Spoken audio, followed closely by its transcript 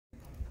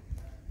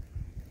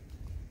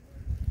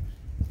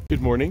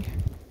Good morning.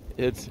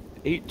 It's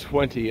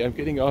 8:20. I'm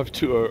getting off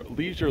to a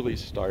leisurely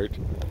start,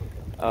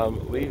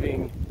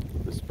 leaving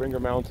the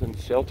Springer Mountain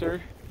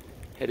shelter,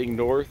 heading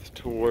north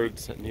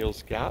towards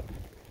Neal's Gap,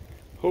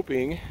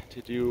 hoping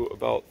to do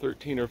about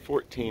 13 or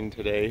 14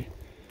 today.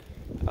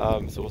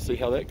 So we'll see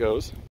how that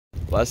goes.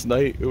 Last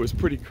night it was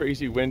pretty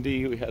crazy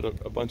windy. We had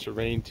a bunch of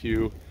rain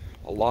too.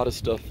 A lot of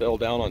stuff fell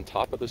down on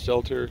top of the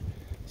shelter,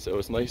 so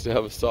it's nice to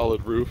have a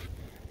solid roof.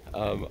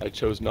 I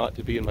chose not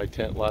to be in my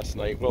tent last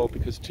night, well,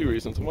 because two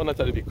reasons. One, I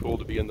thought it'd be cool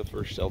to be in the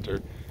first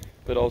shelter,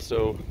 but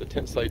also the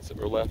tent sites that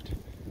were left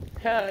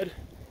had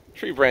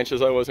tree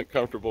branches I wasn't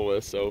comfortable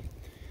with. So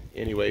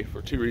anyway,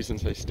 for two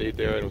reasons I stayed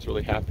there and was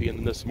really happy. And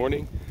then this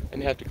morning I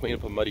didn't have to clean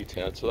up a muddy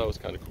tent, so that was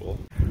kind of cool.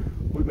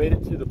 We made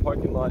it to the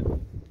parking lot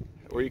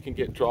where you can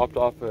get dropped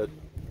off at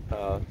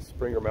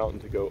Springer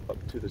Mountain to go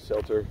up to the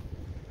shelter.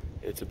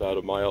 It's about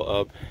a mile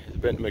up. The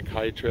Benton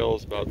McKay Trail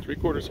is about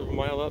 3/4 of a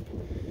mile up.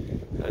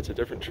 It's a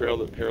different trail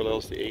that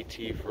parallels the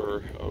AT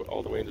for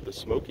all the way into the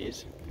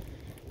Smokies.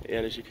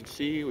 And as you can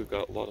see, we've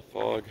got a lot of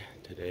fog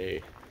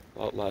today. A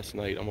lot last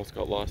night. Almost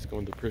got lost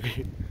going to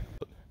Privy.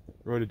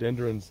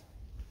 Rhododendrons.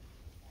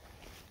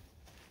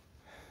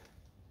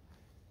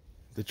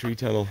 The tree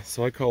tunnel.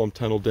 So I call them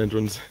tunnel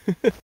dendrons.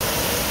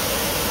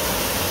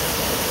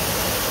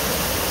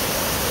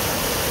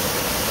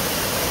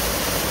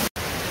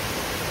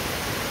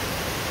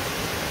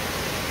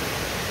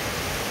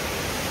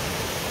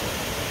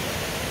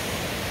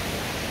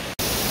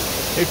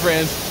 Hey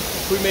friends,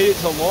 we made it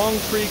to Long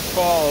Creek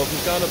Falls.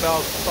 We've gone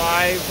about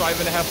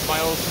 5.5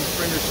 miles from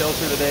Springer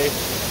Shelter today,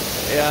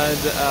 and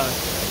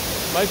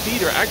my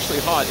feet are actually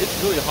hot. It's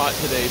really hot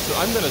today, so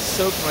I'm going to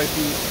soak my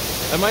feet.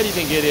 I might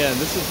even get in.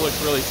 This looks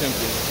really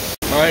tempting.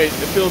 All right,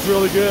 it feels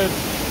really good.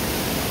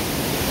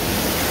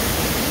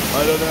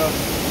 I don't know.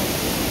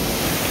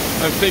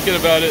 I'm thinking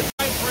about it.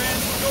 All right,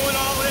 friends, we're going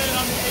all in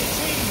on the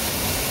AT.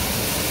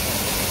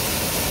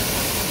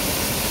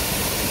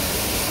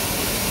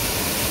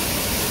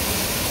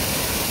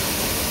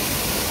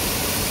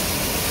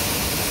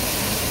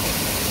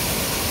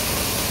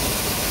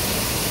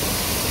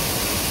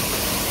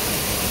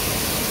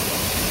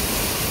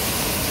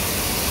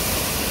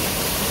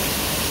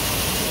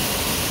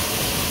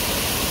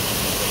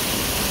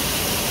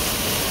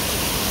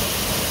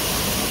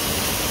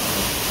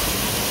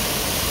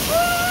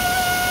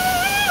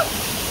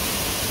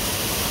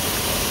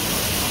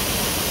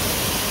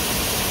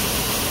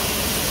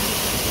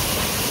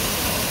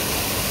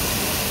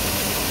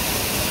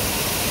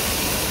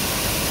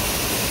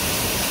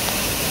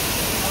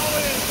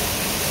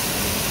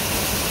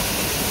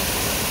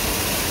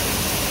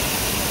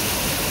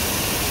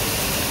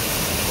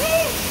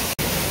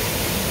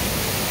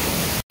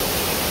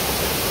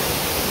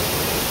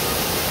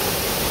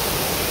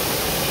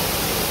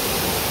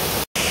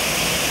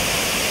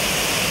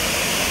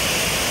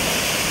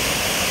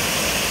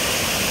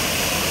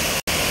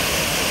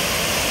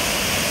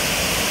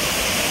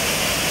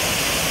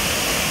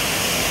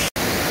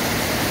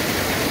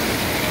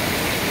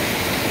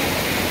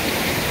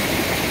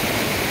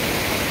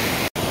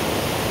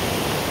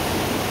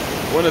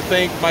 I want to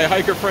thank my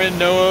hiker friend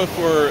Noah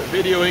for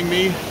videoing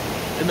me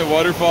in the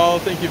waterfall.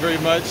 Thank you very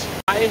much.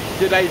 Why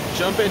did I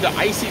jump into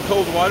icy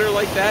cold water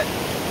like that?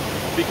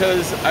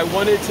 Because I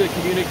wanted to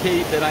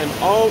communicate that I'm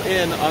all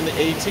in on the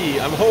AT.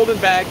 I'm holding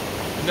back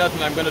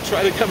nothing. I'm going to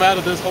try to come out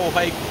of this whole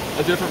hike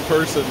a different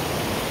person.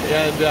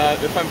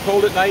 And if I'm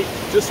cold at night,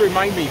 just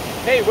remind me,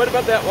 hey, what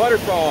about that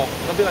waterfall?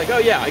 And I'll be like, oh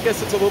yeah, I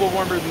guess it's a little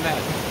warmer than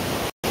that.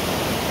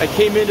 I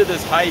came into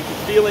this hike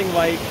feeling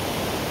like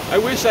I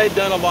wish I'd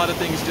done a lot of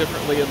things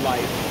differently in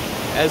life.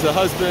 As a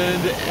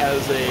husband,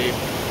 as a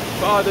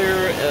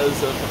father,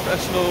 as a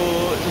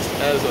professional, just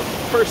as a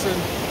person.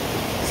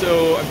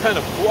 So I'm kind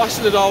of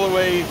washing it all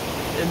away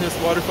in this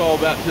waterfall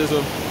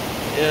baptism,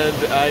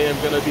 and I am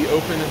going to be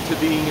open to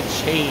being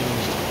changed.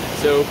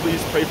 So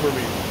please pray for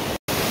me.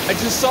 I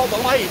just saw the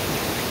light.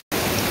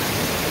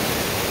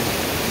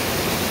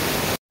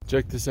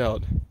 Check this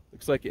out.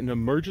 Looks like an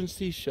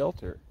emergency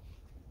shelter.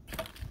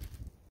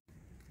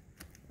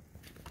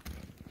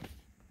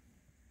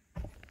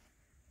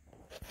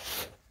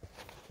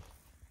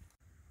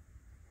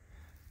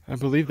 I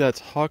believe that's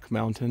Hawk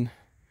Mountain.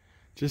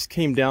 Just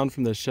came down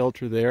from the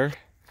shelter there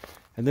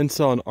and then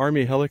saw an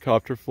Army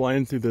helicopter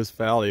flying through this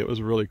valley. It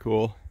was really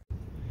cool.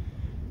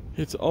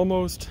 It's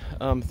almost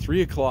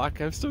 3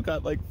 o'clock. I've still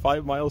got like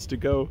 5 miles to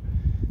go.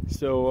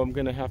 So I'm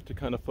gonna have to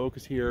kind of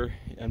focus here.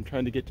 I'm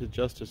trying to get to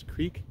Justus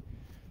Creek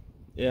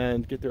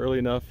and get there early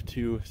enough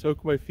to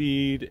soak my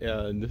feet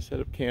and set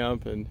up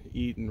camp and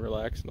eat and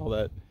relax and all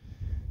that.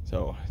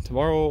 So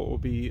tomorrow will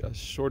be a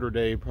shorter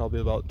day, probably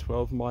about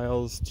 12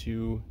 miles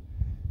to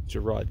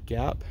Girard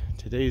Gap.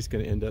 Today's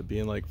going to end up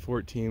being like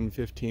 14,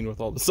 15 with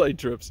all the side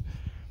trips.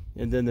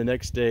 And then the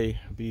next day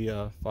will be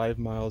 5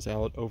 miles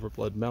out over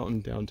Blood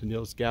Mountain down to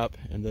Neal's Gap,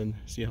 and then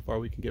see how far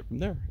we can get from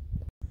there.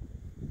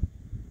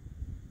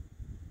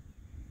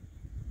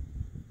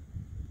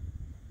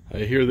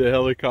 I hear the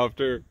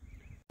helicopter.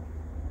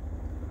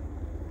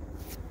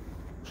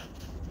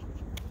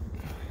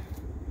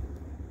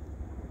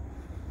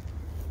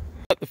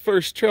 the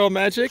first trail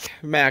magic,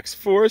 Max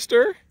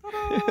Forrester.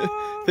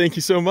 Thank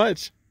you so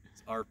much.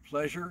 It's our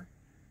pleasure,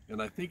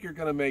 and I think you're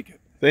going to make it.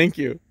 Thank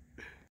you.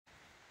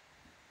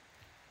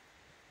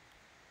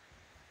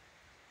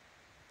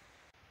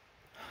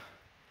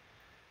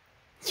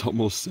 It's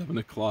almost 7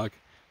 o'clock.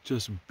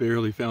 Just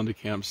barely found a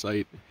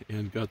campsite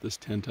and got this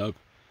tent up.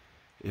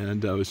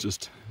 And I was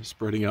just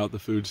spreading out the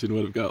food, seeing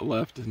what I've got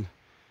left, and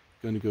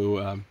going to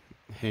go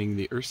hang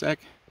the Ursack.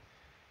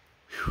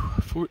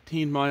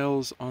 14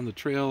 miles on the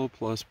trail,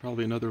 plus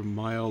probably another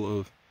mile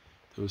of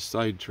those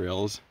side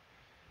trails.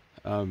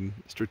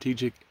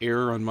 Strategic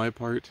error on my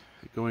part,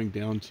 going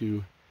down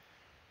to,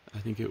 I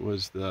think it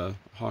was the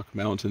Hawk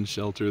Mountain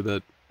shelter.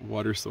 That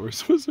water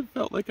source was, it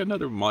felt like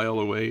another mile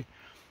away.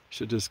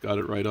 Should just got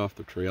it right off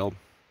the trail.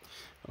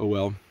 Oh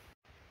well.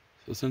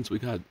 So since we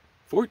got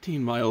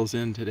 14 miles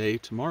in today,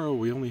 tomorrow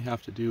we only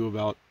have to do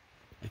about,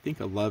 I think,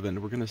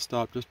 11. We're going to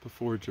stop just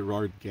before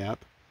Girard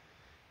Gap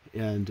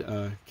and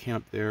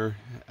camp there.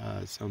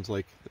 Sounds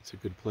like that's a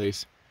good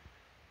place.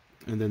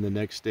 And then the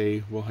next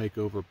day we'll hike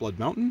over Blood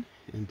Mountain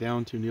and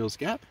down to Neal's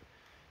Gap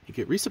and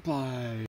get resupply.